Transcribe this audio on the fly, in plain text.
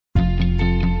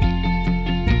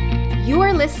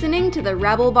listening to the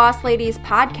Rebel Boss Ladies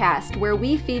podcast, where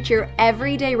we feature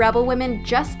everyday rebel women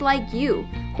just like you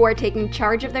who are taking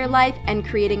charge of their life and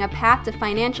creating a path to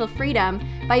financial freedom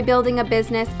by building a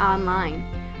business online.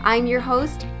 I'm your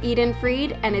host, Eden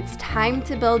Freed, and it's time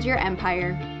to build your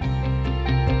empire.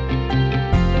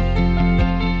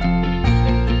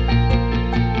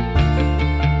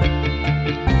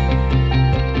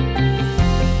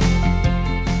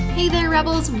 Hey there,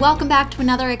 Rebels. Welcome back to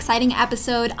another exciting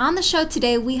episode. On the show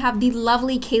today, we have the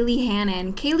lovely Kayleigh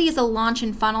Hannon. Kayleigh is a launch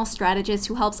and funnel strategist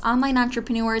who helps online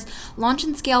entrepreneurs launch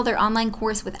and scale their online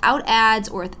course without ads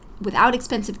or without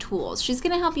expensive tools. She's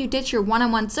going to help you ditch your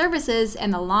one-on-one services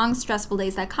and the long, stressful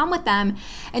days that come with them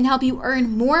and help you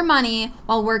earn more money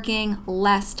while working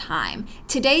less time.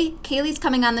 Today, Kayleigh's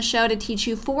coming on the show to teach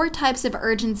you 4 types of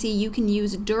urgency you can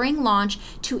use during launch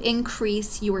to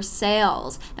increase your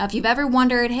sales. Now, if you've ever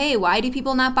wondered, hey, why do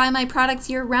people not buy my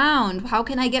products year-round? How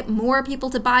can I get more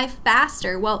people to buy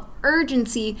faster? Well,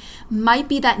 urgency might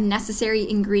be that necessary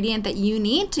ingredient that you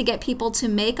need to get people to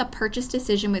make a purchase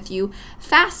decision with you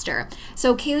faster.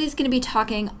 So Kayleigh's going to be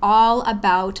talking all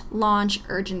about launch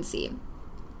urgency.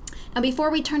 Now,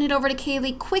 before we turn it over to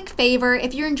Kayleigh, quick favor,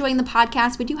 if you're enjoying the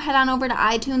podcast, would you head on over to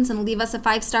iTunes and leave us a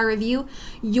 5-star review?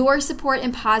 Your support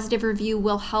and positive review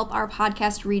will help our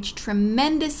podcast reach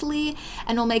tremendously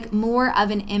and will make more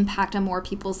of an impact on more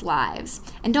people's lives.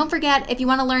 And don't forget, if you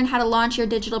want to learn how to launch your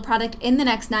digital product in the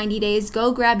next 90 days,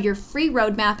 go grab your free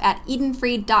roadmap at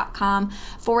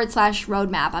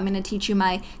edenfreed.com/roadmap. I'm going to teach you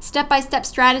my step-by-step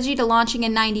strategy to launching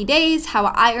in 90 days, how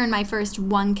I earned my first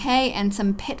 1K, and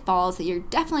some pitfalls that you're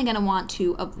definitely going to want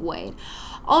to avoid.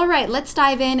 All right, let's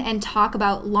dive in and talk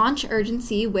about launch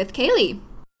urgency with Kayleigh.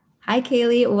 Hi,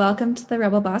 Kayleigh. Welcome to the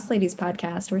Rebel Boss Ladies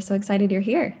podcast. We're so excited you're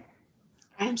here.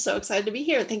 I'm so excited to be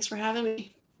here. Thanks for having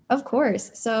me. Of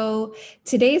course. So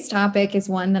today's topic is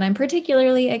one that I'm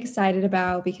particularly excited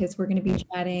about because we're going to be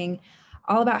chatting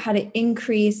all about how to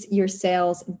increase your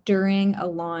sales during a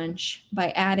launch by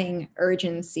adding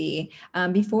urgency.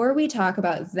 Before we talk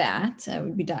about that,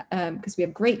 because we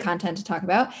have great content to talk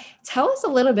about, tell us a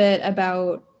little bit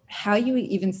about how you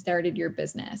even started your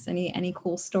business. Any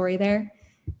cool story there?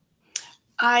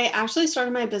 I actually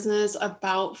started my business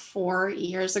about 4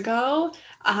 years ago.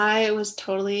 I was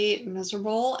totally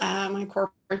miserable at my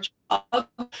corporate job.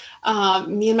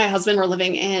 Me and my husband were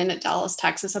living in Dallas,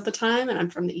 Texas at the time, and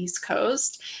I'm from the East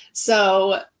Coast.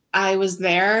 So I was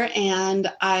there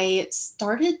and I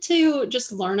started to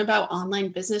just learn about online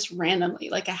business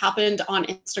randomly. Like it happened on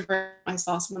Instagram. I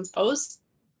saw someone's post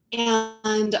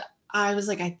and I was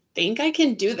like, I think I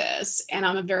can do this. And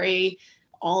I'm a very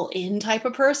all-in type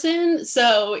of person.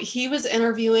 So he was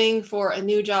interviewing for a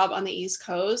new job on the East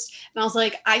Coast. And I was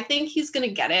like, I think he's going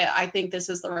to get it. I think this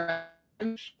is the right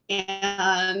time.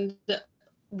 And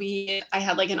I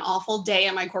had like an awful day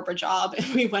at my corporate job and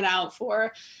we went out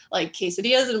for like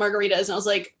quesadillas and margaritas. And I was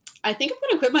like, I think I'm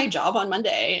going to quit my job on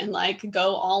Monday and like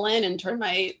go all in and turn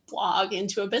my blog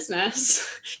into a business.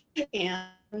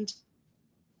 And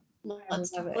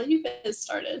let's talk about you guys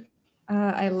started.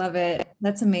 I love it.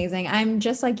 That's amazing. I'm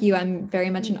just like you. I'm very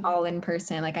much an all-in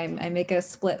person. Like I make a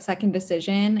split-second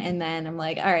decision and then I'm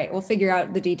like, all right, we'll figure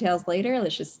out the details later.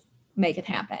 Let's just make it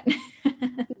happen.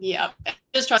 Yep.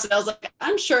 Just trust it. I was like,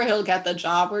 I'm sure he'll get the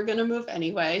job. We're going to move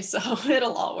anyway. So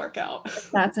it'll all work out.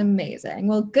 That's amazing.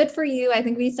 Well, good for you. I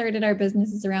think we started our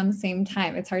businesses around the same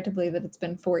time. It's hard to believe that it's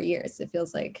been 4 years. It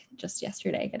feels like just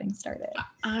yesterday getting started.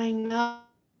 I know.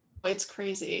 It's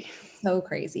crazy. So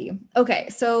crazy. Okay,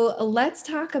 so let's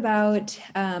talk about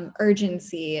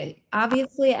urgency.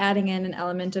 Obviously, adding in an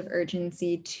element of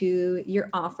urgency to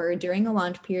your offer during a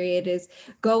launch period is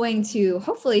going to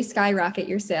hopefully skyrocket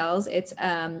your sales. It's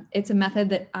a method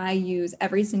that I use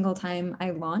every single time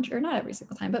I launch, or not every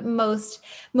single time, but most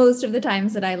of the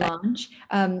times that I launch.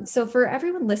 So for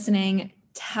everyone listening,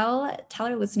 tell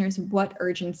our listeners what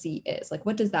urgency is. Like,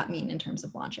 what does that mean in terms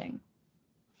of launching?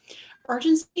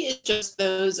 Urgency is just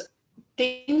those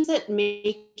things that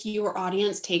make your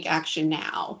audience take action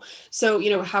now.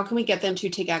 So, how can we get them to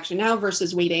take action now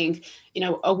versus waiting,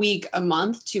 a week, a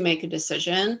month to make a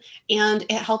decision? And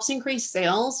it helps increase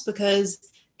sales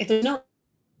because if there's no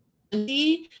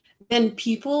urgency, then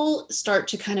people start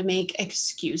to kind of make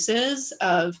excuses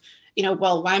of,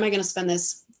 well, why am I going to spend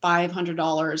this $500,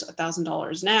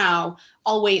 $1,000 now?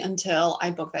 I'll wait until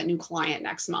I book that new client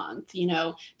next month.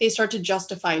 They start to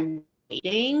justify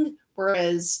waiting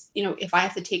Whereas, if I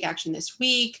have to take action this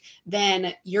week,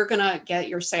 then you're going to get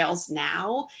your sales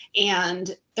now,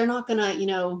 and they're not going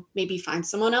to, maybe find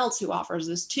someone else who offers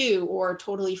this too, or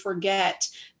totally forget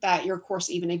that your course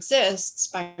even exists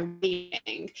by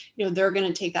waiting. They're going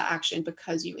to take that action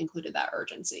because you included that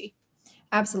urgency.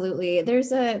 Absolutely.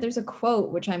 There's a quote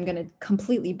which I'm going to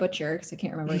completely butcher because I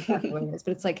can't remember exactly what it is,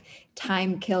 but it's like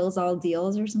time kills all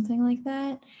deals or something like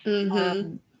that.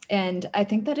 Mm-hmm. And I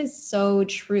think that is so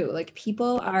true. Like,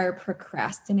 people are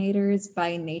procrastinators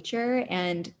by nature.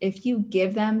 And if you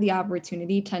give them the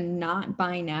opportunity to not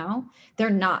buy now, they're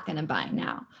not going to buy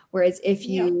now. Whereas if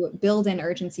you build in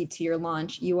urgency to your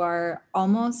launch, you are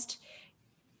almost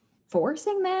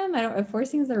forcing them. I don't know if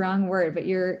forcing is the wrong word, but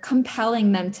you're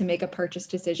compelling them to make a purchase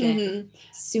decision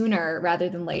sooner rather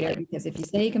than later. Because if you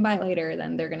say you can buy it later,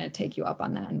 then they're going to take you up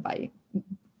on that and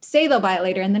say they'll buy it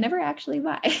later and then never actually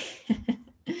buy.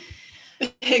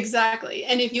 Exactly.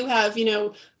 And if you have,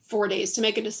 4 days to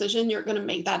make a decision, you're going to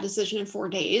make that decision in 4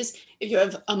 days. If you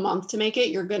have a month to make it,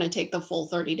 you're going to take the full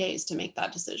 30 days to make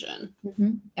that decision.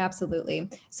 Mm-hmm. Absolutely.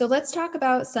 So let's talk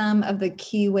about some of the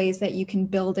key ways that you can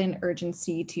build in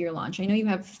urgency to your launch. I know you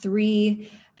have three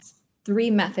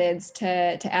methods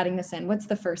to adding this in. What's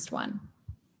the first one?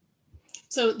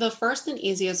 So the first and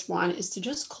easiest one is to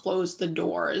just close the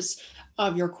doors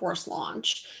of your course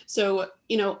launch. So,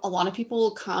 a lot of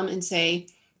people come and say,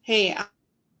 hey, I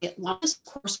want this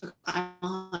course, I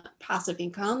want passive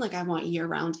income, like I want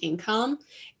year-round income,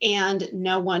 and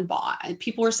no one bought.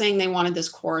 People were saying they wanted this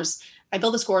course. I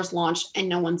built this course, launched, and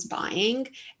no one's buying.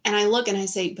 And I look and I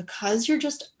say, because you're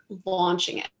just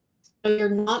launching it, you're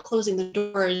not closing the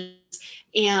doors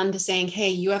and saying, hey,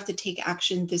 you have to take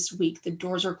action this week. The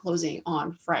doors are closing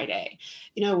on Friday.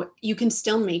 You can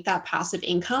still make that passive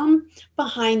income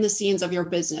behind the scenes of your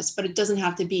business, but it doesn't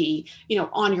have to be,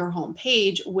 on your home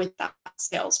page with that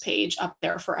sales page up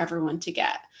there for everyone to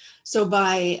get. So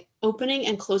by opening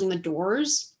and closing the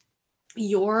doors,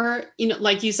 you're,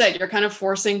 like you said, you're kind of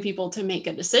forcing people to make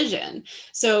a decision.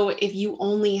 So if you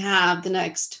only have the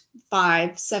next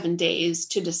 5-7 days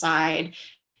to decide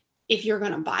if you're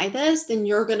going to buy this, then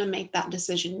you're going to make that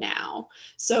decision now.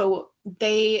 So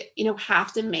they,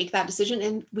 have to make that decision.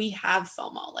 And we have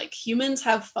FOMO, like humans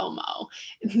have FOMO.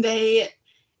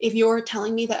 If you're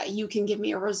telling me that you can give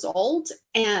me a result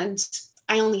and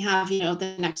I only have,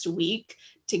 the next week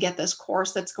to get this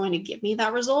course that's going to give me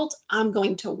that result, I'm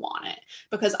going to want it,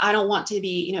 because I don't want to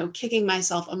be, kicking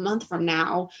myself a month from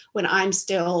now when I'm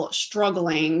still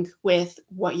struggling with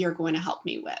what you're going to help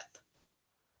me with.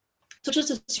 So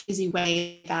just a easy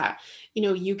way that,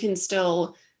 you can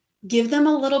still give them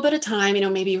a little bit of time.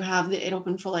 Maybe you have it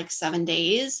open for like 7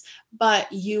 days,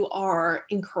 but you are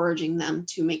encouraging them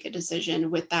to make a decision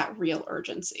with that real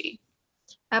urgency.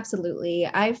 Absolutely.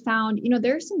 I've found,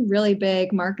 there's some really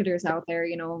big marketers out there.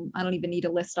 I don't even need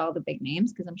to list all the big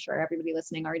names because I'm sure everybody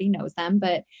listening already knows them.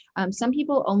 But some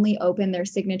people only open their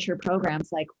signature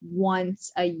programs like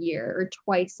once a year or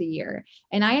twice a year.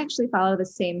 And I actually follow the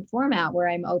same format where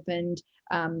I'm opened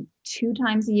 2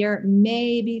 times a year,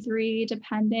 maybe 3,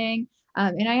 depending.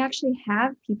 And I actually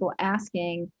have people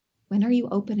asking, when are you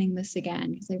opening this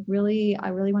again? Because I really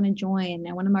want to join.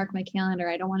 I want to mark my calendar.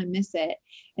 I don't want to miss it.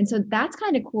 And so that's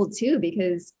kind of cool too,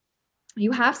 because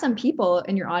you have some people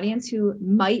in your audience who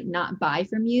might not buy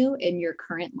from you in your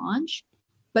current launch,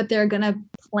 but they're going to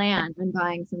plan on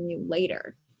buying from you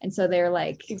later. And so they're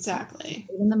like, exactly,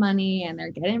 giving the money and they're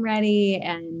getting ready.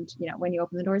 And, when you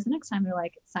open the doors the next time, they're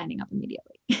like signing up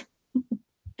immediately.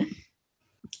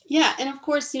 Yeah. And of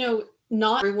course,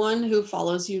 not everyone who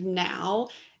follows you now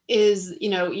is,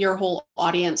 your whole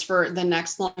audience for the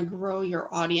next launch. Grow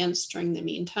your audience during the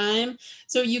meantime.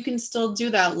 So you can still do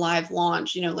that live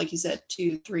launch, like you said,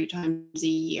 2-3 times a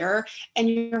year, and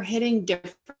you're hitting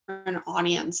different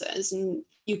audiences, and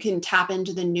you can tap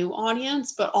into the new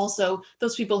audience, but also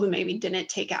those people who maybe didn't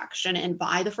take action and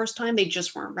buy the first time, they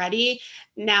just weren't ready.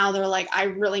 Now they're like, I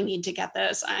really need to get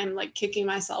this. I'm like kicking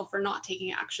myself for not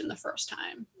taking action the first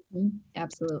time.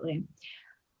 Absolutely.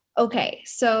 Okay,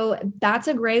 so that's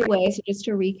a great way. So just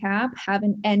to recap, have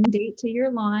an end date to your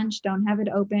launch. Don't have it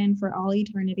open for all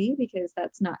eternity because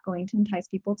that's not going to entice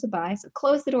people to buy. So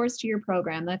close the doors to your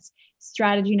program. That's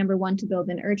strategy number 1 to build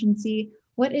an urgency.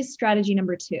 What is strategy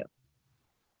number 2?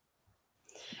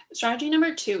 Strategy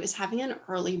number 2 is having an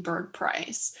early bird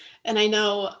price. And I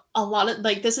know a lot of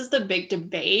this is the big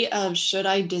debate of, should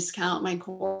I discount my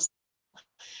course?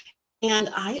 And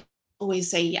I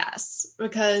always say yes,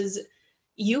 because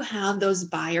you have those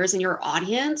buyers in your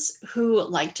audience who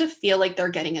like to feel like they're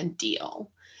getting a deal.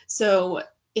 So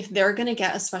if they're going to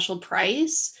get a special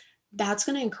price, that's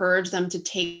going to encourage them to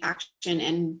take action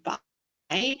and buy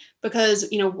because,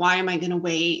 why am I going to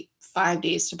wait 5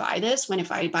 days to buy this when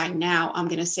if I buy now, I'm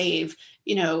going to save,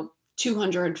 $200,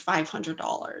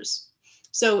 $500.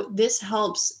 So this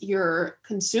helps your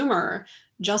consumer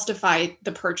justify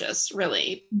the purchase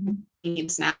really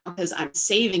needs now because I'm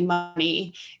saving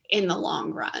money in the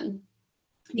long run.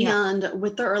 Yeah. And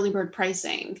with the early bird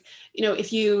pricing,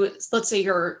 let's say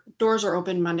your doors are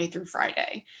open Monday through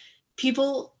Friday,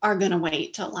 people are going to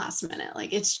wait till last minute.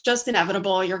 Like it's just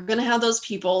inevitable. You're going to have those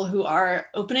people who are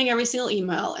opening every single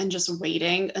email and just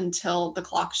waiting until the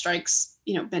clock strikes,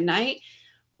 midnight.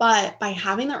 But by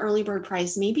having the early bird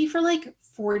price, maybe for like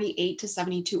 48 to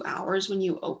 72 hours when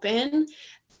you open,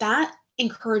 that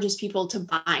encourages people to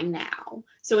buy now.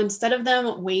 So instead of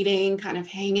them waiting, kind of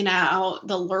hanging out,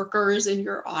 the lurkers in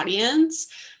your audience,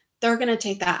 they're going to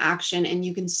take that action and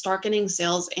you can start getting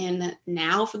sales in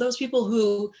now for those people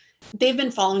who they've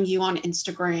been following you on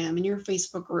Instagram and your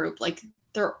Facebook group. Like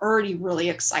they're already really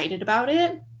excited about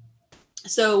it.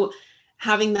 So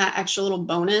having that extra little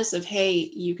bonus of, hey,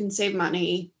 you can save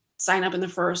money, sign up in the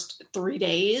first 3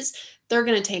 days, they're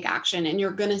going to take action and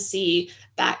you're going to see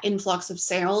that influx of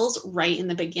sales right in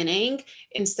the beginning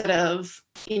instead of,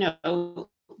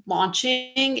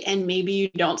 launching and maybe you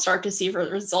don't start to see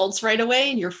results right away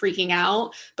and you're freaking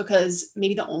out because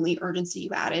maybe the only urgency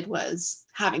you added was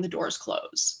having the doors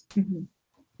close. Mm-hmm.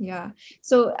 Yeah.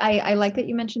 So I like that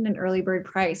you mentioned an early bird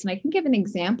price, and I can give an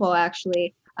example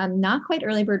actually. Not quite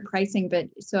early bird pricing, but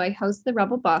so I host the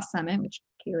Rebel Boss Summit, which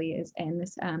Kayleigh is in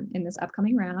this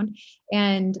upcoming round.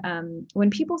 And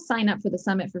when people sign up for the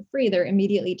summit for free, they're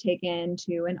immediately taken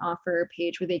to an offer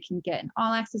page where they can get an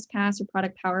all access pass or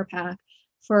product power pack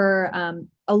for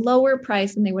a lower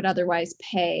price than they would otherwise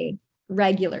pay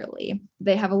regularly.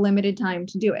 They have a limited time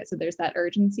to do it, so there's that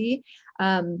urgency.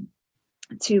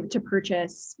 To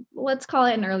purchase, let's call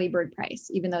it an early bird price,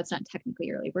 even though it's not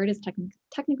technically early bird, it's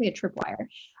technically a tripwire.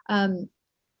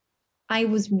 I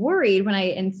was worried when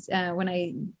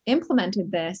I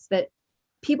implemented this that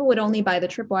people would only buy the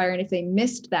tripwire, and if they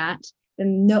missed that,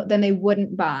 then they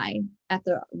wouldn't buy at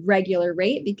the regular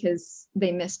rate because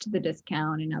they missed the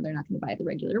discount, and now they're not going to buy at the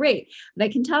regular rate. But I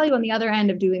can tell you on the other end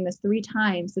of doing this 3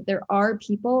 times that there are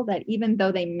people that even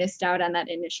though they missed out on that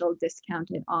initial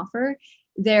discounted offer,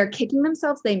 they're kicking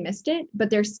themselves they missed it, but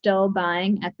they're still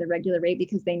buying at the regular rate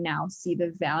because they now see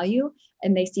the value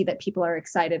and they see that people are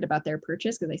excited about their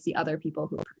purchase because they see other people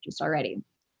who purchased already.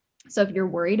 So if you're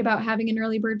worried about having an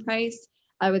early bird price,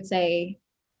 I would say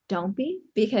don't be,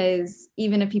 because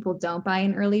even if people don't buy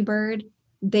an early bird,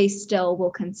 they still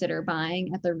will consider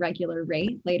buying at the regular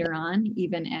rate later on,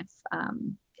 even if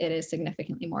it is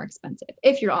significantly more expensive,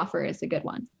 if your offer is a good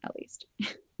one, at least.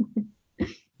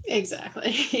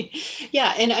 Exactly.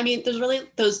 Yeah. And I mean, there's really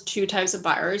those 2 types of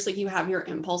buyers. Like you have your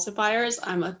impulsive buyers.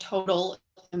 I'm a total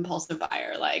impulsive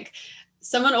buyer. Like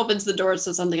someone opens the doors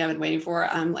to something I've been waiting for,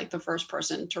 I'm like the first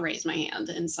person to raise my hand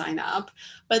and sign up.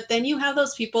 But then you have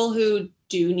those people who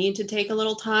do need to take a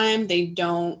little time. They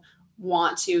don't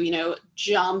want to,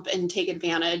 jump and take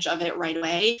advantage of it right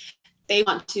away. They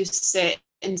want to sit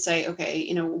and say,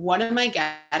 okay, what am I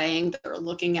getting? They're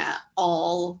looking at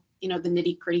all the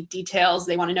nitty gritty details.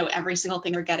 They want to know every single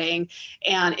thing they're getting.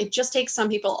 And it just takes some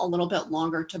people a little bit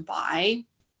longer to buy,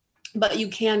 but you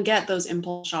can get those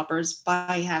impulse shoppers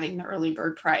by having the early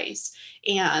bird price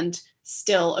and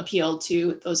still appeal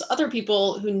to those other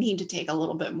people who need to take a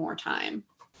little bit more time.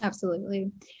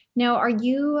 Absolutely. Now,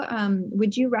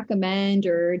 would you recommend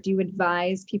or do you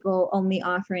advise people only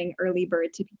offering early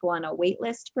bird to people on a wait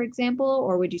list, for example,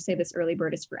 or would you say this early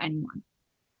bird is for anyone?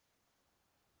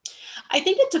 I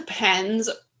think it depends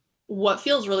what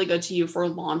feels really good to you for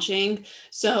launching.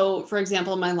 So, for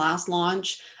example, my last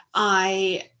launch,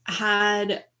 I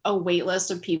had a wait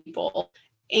list of people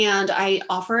and I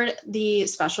offered the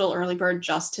special early bird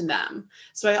just to them.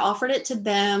 So I offered it to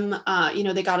them.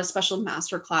 They got a special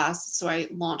masterclass. So I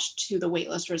launched to the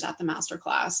waitlisters at the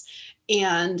masterclass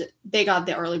and they got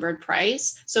the early bird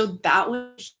price. So that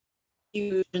was a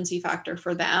huge urgency factor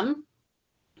for them.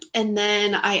 And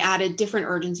then I added different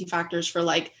urgency factors for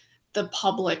like the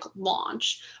public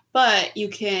launch, but you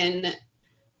can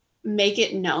make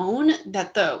it known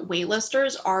that the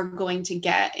waitlisters are going to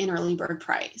get an early bird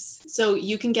price. So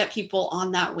you can get people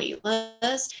on that wait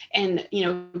list and,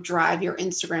 drive your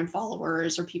Instagram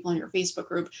followers or people in your Facebook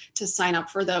group to sign up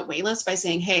for the wait list by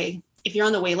saying, hey, if you're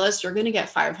on the wait list, you're going to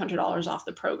get $500 off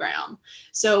the program.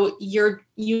 So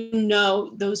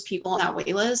those people on that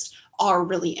wait list are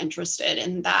really interested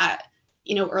in that,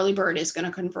 early bird is going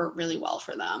to convert really well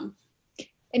for them.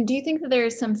 And do you think that there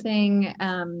is something,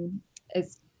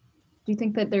 do Do you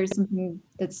think that there's something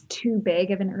that's too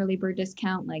big of an early bird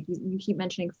discount? Like you keep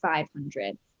mentioning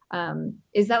 500.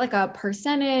 Is that like a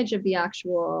percentage of the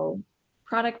actual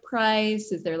product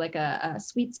price? Is there like a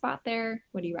sweet spot there?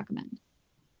 What do you recommend?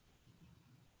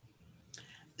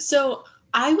 So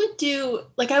I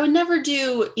would never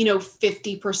do,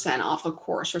 50% off a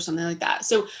course or something like that.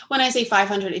 So when I say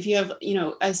 500, if you have,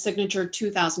 a signature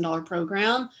 $2,000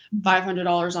 program,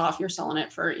 $500 off, you're selling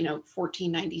it for,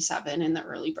 $14.97 in the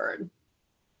early bird,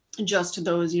 just to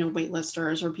those,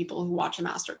 waitlisters or people who watch a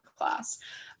master class.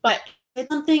 But it's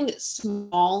something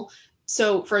small.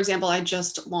 So for example, I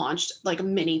just launched like a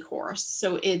mini course.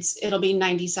 So it'll be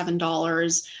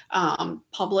 $97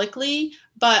 publicly,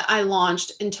 but I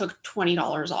launched and took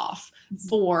 $20 off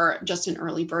for just an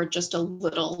early bird, just a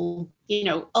little,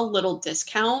 a little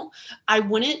discount. I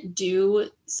wouldn't do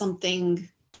something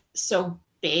so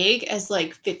big as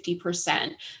like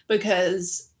 50%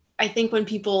 because I think when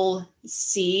people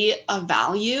see a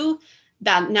value,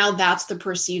 that now that's the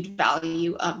perceived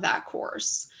value of that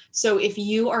course. So if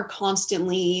you are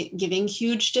constantly giving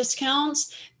huge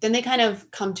discounts, then they kind of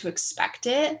come to expect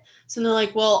it. So they're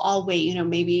like, well, I'll wait,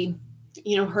 maybe,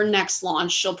 her next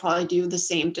launch, she'll probably do the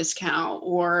same discount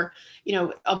or,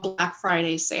 a Black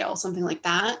Friday sale, something like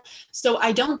that. So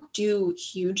I don't do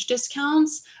huge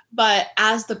discounts, but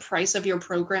as the price of your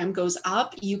program goes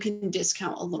up, you can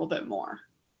discount a little bit more.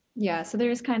 Yeah, so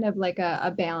there's kind of like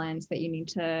a balance that you need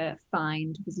to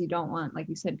find because you don't want, like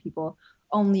you said, people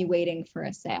only waiting for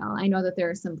a sale. I know that there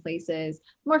are some places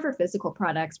more for physical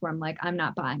products where I'm like, I'm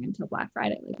not buying until Black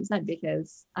Friday, like you said,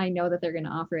 because I know that they're going to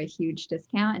offer a huge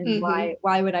discount. And why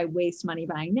would I waste money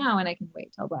buying now when I can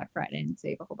wait till Black Friday and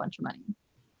save a whole bunch of money?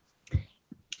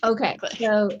 Okay,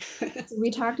 so we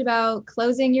talked about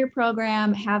closing your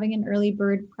program, having an early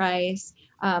bird price.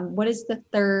 What is the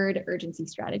third urgency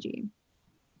strategy?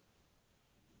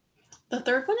 The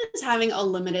third one is having a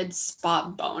limited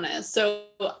spot bonus. So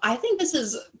I think this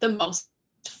is the most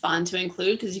fun to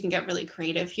include because you can get really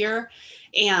creative here.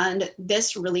 And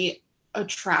this really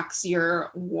attracts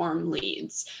your warm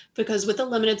leads because with a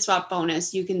limited spot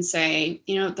bonus, you can say,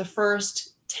 the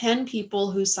first 10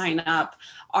 people who sign up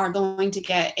are going to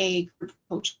get a group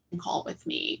coaching call with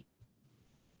me.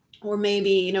 Or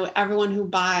maybe, everyone who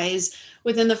buys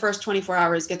within the first 24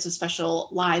 hours gets a special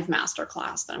live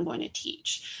masterclass that I'm going to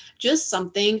teach. Just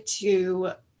something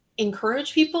to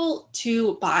encourage people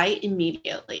to buy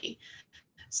immediately.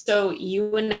 So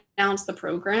you announce the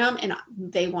program and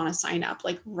they want to sign up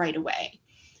like right away.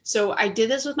 So I did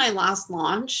this with my last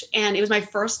launch and it was my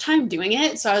first time doing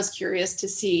it. So I was curious to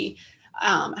see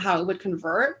how it would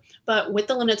convert. But with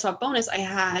the limited spot bonus, I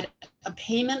had a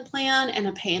payment plan and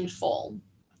a pay in full.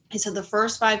 I said the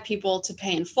first 5 people to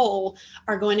pay in full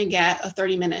are going to get a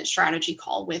 30-minute strategy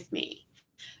call with me.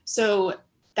 So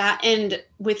that, and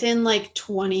within like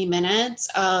 20 minutes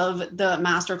of the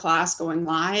masterclass going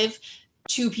live,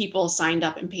 2 people signed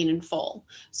up and paid in full.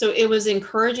 So it was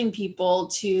encouraging people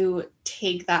to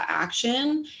take that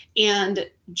action and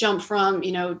jump from,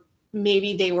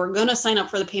 maybe they were going to sign up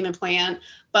for the payment plan,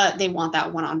 but they want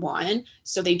that one-on-one.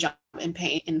 So they jump and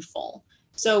pay in full.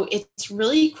 So it's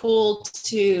really cool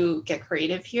to get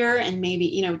creative here and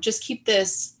maybe, just keep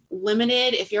this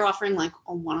limited. If you're offering like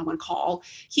a one-on-one call,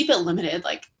 keep it limited,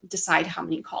 like decide how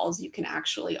many calls you can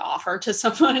actually offer to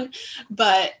someone.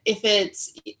 But if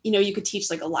it's, you could teach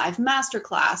like a live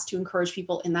masterclass to encourage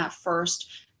people in that first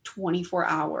 24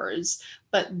 hours.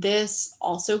 But this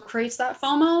also creates that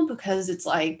FOMO because it's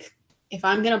like, if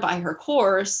I'm going to buy her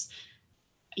course,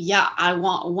 yeah, I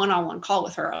want a one-on-one call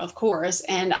with her, of course,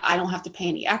 and I don't have to pay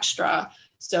any extra.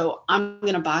 So I'm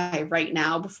going to buy right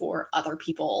now before other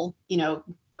people,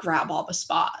 grab all the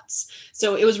spots.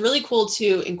 So it was really cool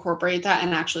to incorporate that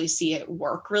and actually see it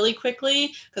work really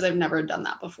quickly because I've never done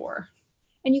that before.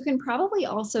 And you can probably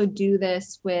also do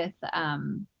this without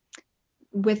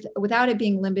it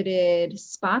being limited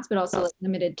spots, but also like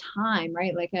limited time,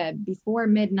 right? Like before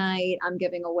midnight, I'm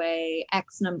giving away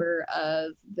X number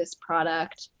of this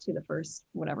product to the first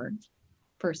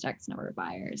X number of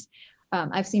buyers.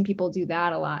 I've seen people do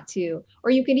that a lot too.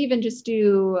 Or you can even just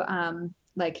do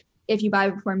like, if you buy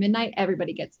before midnight,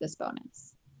 everybody gets this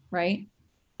bonus, right?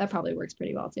 That probably works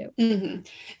pretty well too. Mm-hmm.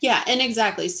 Yeah, and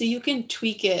exactly. So you can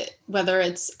tweak it, whether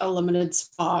it's a limited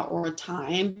spot or a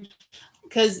time.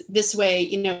 Because this way,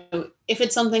 if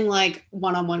it's something like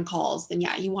one-on-one calls, then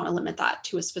yeah, you want to limit that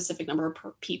to a specific number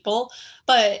of people.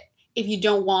 But if you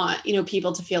don't want,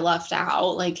 people to feel left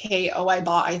out, like, hey, I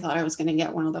thought I was going to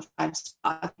get one of the 5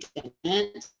 spots, I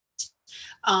didn't.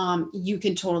 you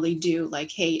can totally do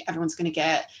like, hey, everyone's going to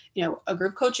get, a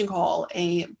group coaching call,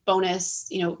 a bonus,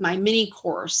 my mini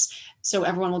course. So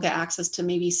everyone will get access to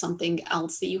maybe something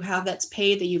else that you have that's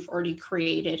paid that you've already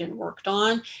created and worked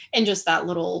on. And just that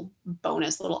little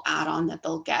bonus, little add-on that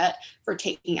they'll get for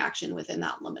taking action within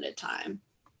that limited time.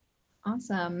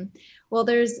 Awesome. Well,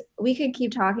 we could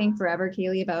keep talking forever,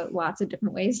 Kayleigh, about lots of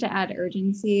different ways to add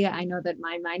urgency. I know that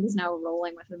my mind is now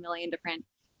rolling with a million different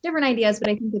ideas, but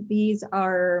I think that these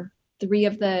are three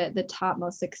of the top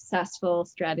most successful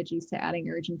strategies to adding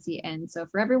urgency in. So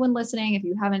for everyone listening, if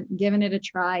you haven't given it a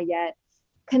try yet,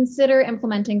 consider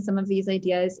implementing some of these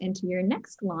ideas into your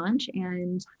next launch.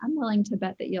 And I'm willing to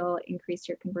bet that you'll increase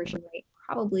your conversion rate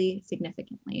probably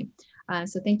significantly.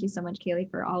 So thank you so much, Kayleigh,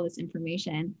 for all this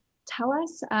information. Tell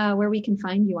us where we can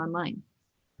find you online.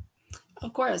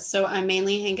 Of course. So I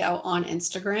mainly hang out on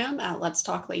Instagram at Let's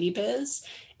Talk Lady Biz.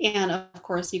 And of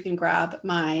course, you can grab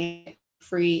my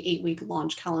free 8-week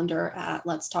launch calendar at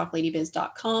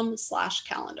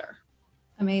letstalkladybiz.com/calendar.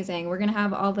 Amazing. We're going to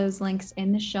have all those links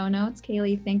in the show notes.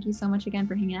 Kayleigh, thank you so much again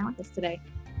for hanging out with us today.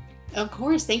 Of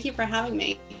course. Thank you for having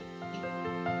me.